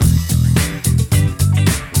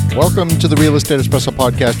Welcome to the Real Estate Espresso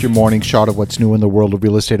Podcast, your morning shot of what's new in the world of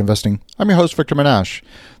real estate investing. I'm your host, Victor Menashe.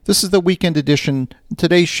 This is the weekend edition.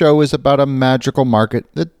 Today's show is about a magical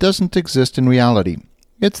market that doesn't exist in reality.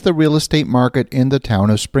 It's the real estate market in the town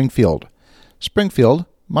of Springfield. Springfield,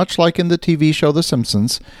 much like in the TV show The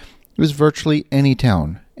Simpsons, is virtually any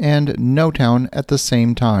town and no town at the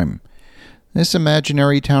same time. This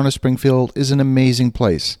imaginary town of Springfield is an amazing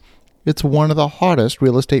place. It's one of the hottest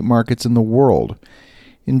real estate markets in the world.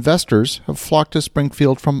 Investors have flocked to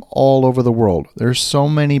Springfield from all over the world. There's so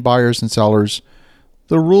many buyers and sellers.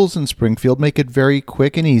 The rules in Springfield make it very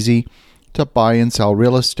quick and easy to buy and sell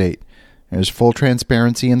real estate. There's full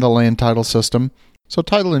transparency in the land title system, so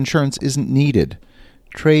title insurance isn't needed.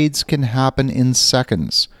 Trades can happen in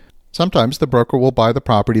seconds. Sometimes the broker will buy the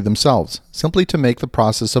property themselves, simply to make the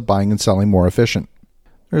process of buying and selling more efficient.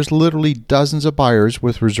 There's literally dozens of buyers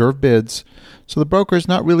with reserve bids, so the broker is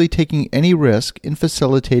not really taking any risk in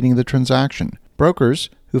facilitating the transaction. Brokers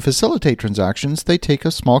who facilitate transactions, they take a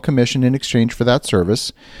small commission in exchange for that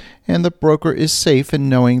service, and the broker is safe in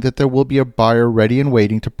knowing that there will be a buyer ready and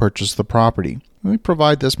waiting to purchase the property. We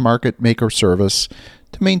provide this market maker service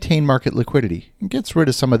to maintain market liquidity and gets rid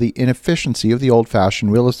of some of the inefficiency of the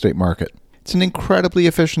old-fashioned real estate market. It's an incredibly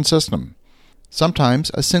efficient system.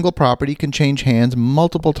 Sometimes a single property can change hands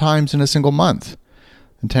multiple times in a single month.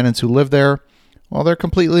 And tenants who live there, well, they're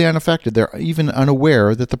completely unaffected. They're even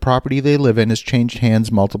unaware that the property they live in has changed hands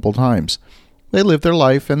multiple times. They live their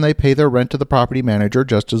life and they pay their rent to the property manager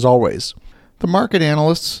just as always. The market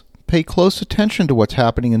analysts pay close attention to what's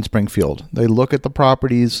happening in Springfield. They look at the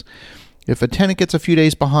properties. If a tenant gets a few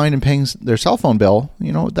days behind in paying their cell phone bill,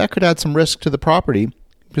 that could add some risk to the property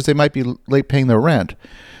because they might be late paying their rent.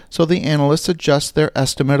 So the analysts adjust their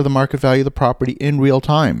estimate of the market value of the property in real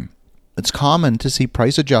time. It's common to see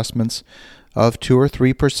price adjustments of 2 or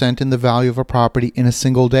 3% in the value of a property in a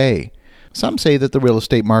single day. Some say that the real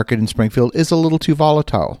estate market in Springfield is a little too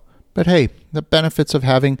volatile. But hey, the benefits of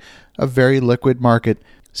having a very liquid market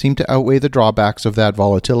seem to outweigh the drawbacks of that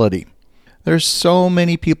volatility. There's so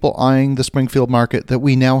many people eyeing the Springfield market that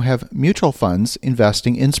we now have mutual funds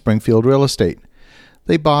investing in Springfield real estate.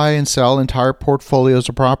 They buy and sell entire portfolios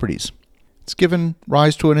of properties. It's given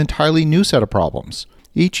rise to an entirely new set of problems.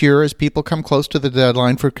 Each year, as people come close to the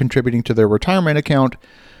deadline for contributing to their retirement account,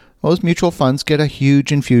 those mutual funds get a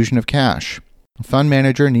huge infusion of cash. The fund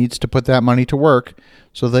manager needs to put that money to work,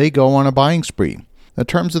 so they go on a buying spree. The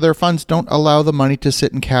terms of their funds don't allow the money to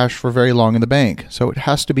sit in cash for very long in the bank, so it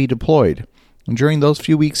has to be deployed. And during those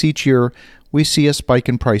few weeks each year, we see a spike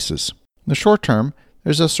in prices. In the short term,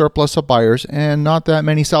 there's a surplus of buyers and not that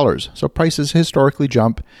many sellers, so prices historically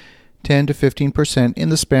jump 10 to 15% in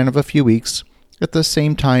the span of a few weeks at the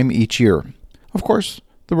same time each year. Of course,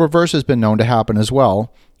 the reverse has been known to happen as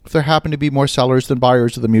well. If there happen to be more sellers than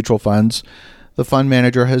buyers of the mutual funds, the fund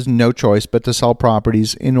manager has no choice but to sell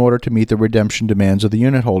properties in order to meet the redemption demands of the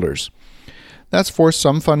unit holders. That's forced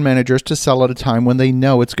some fund managers to sell at a time when they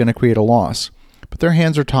know it's going to create a loss. But their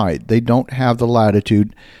hands are tied. They don't have the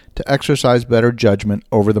latitude to exercise better judgment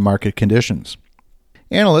over the market conditions.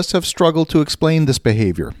 Analysts have struggled to explain this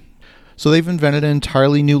behavior, so they've invented an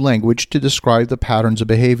entirely new language to describe the patterns of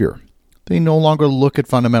behavior. They no longer look at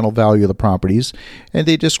fundamental value of the properties, and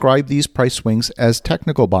they describe these price swings as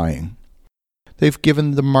technical buying. They've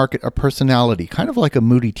given the market a personality, kind of like a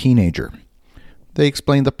moody teenager. They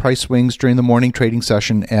explain the price swings during the morning trading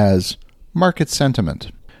session as market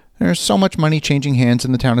sentiment. There's so much money changing hands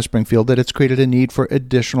in the town of Springfield that it's created a need for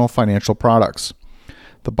additional financial products.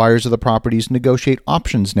 The buyers of the properties negotiate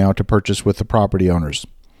options now to purchase with the property owners.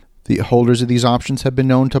 The holders of these options have been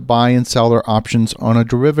known to buy and sell their options on a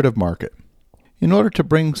derivative market. In order to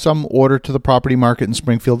bring some order to the property market in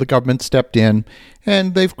Springfield, the government stepped in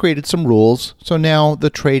and they've created some rules. So now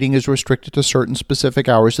the trading is restricted to certain specific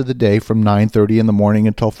hours of the day from 9:30 in the morning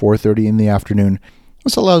until 4:30 in the afternoon.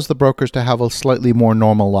 This allows the brokers to have a slightly more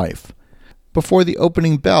normal life. Before the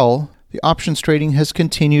opening bell, the options trading has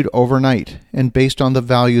continued overnight, and based on the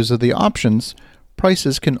values of the options,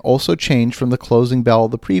 prices can also change from the closing bell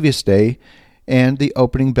the previous day and the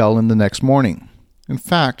opening bell in the next morning. In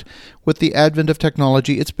fact, with the advent of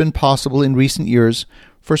technology, it's been possible in recent years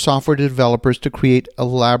for software developers to create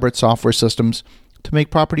elaborate software systems to make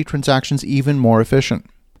property transactions even more efficient.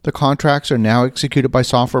 The contracts are now executed by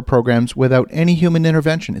software programs without any human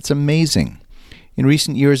intervention. It's amazing. In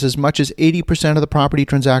recent years, as much as 80% of the property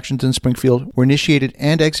transactions in Springfield were initiated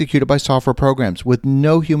and executed by software programs with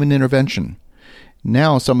no human intervention.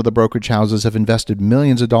 Now, some of the brokerage houses have invested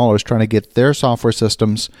millions of dollars trying to get their software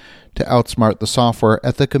systems to outsmart the software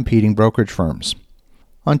at the competing brokerage firms.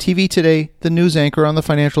 On TV today, the news anchor on the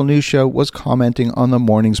financial news show was commenting on the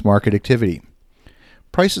morning's market activity.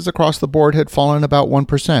 Prices across the board had fallen about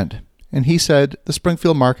 1%, and he said the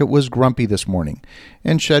Springfield market was grumpy this morning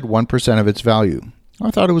and shed 1% of its value.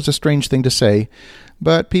 I thought it was a strange thing to say,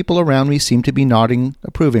 but people around me seemed to be nodding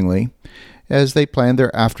approvingly as they planned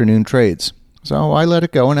their afternoon trades. So I let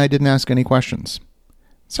it go and I didn't ask any questions.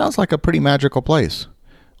 Sounds like a pretty magical place.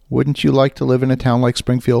 Wouldn't you like to live in a town like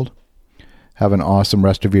Springfield? Have an awesome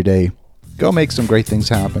rest of your day. Go make some great things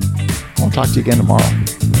happen. I'll talk to you again tomorrow.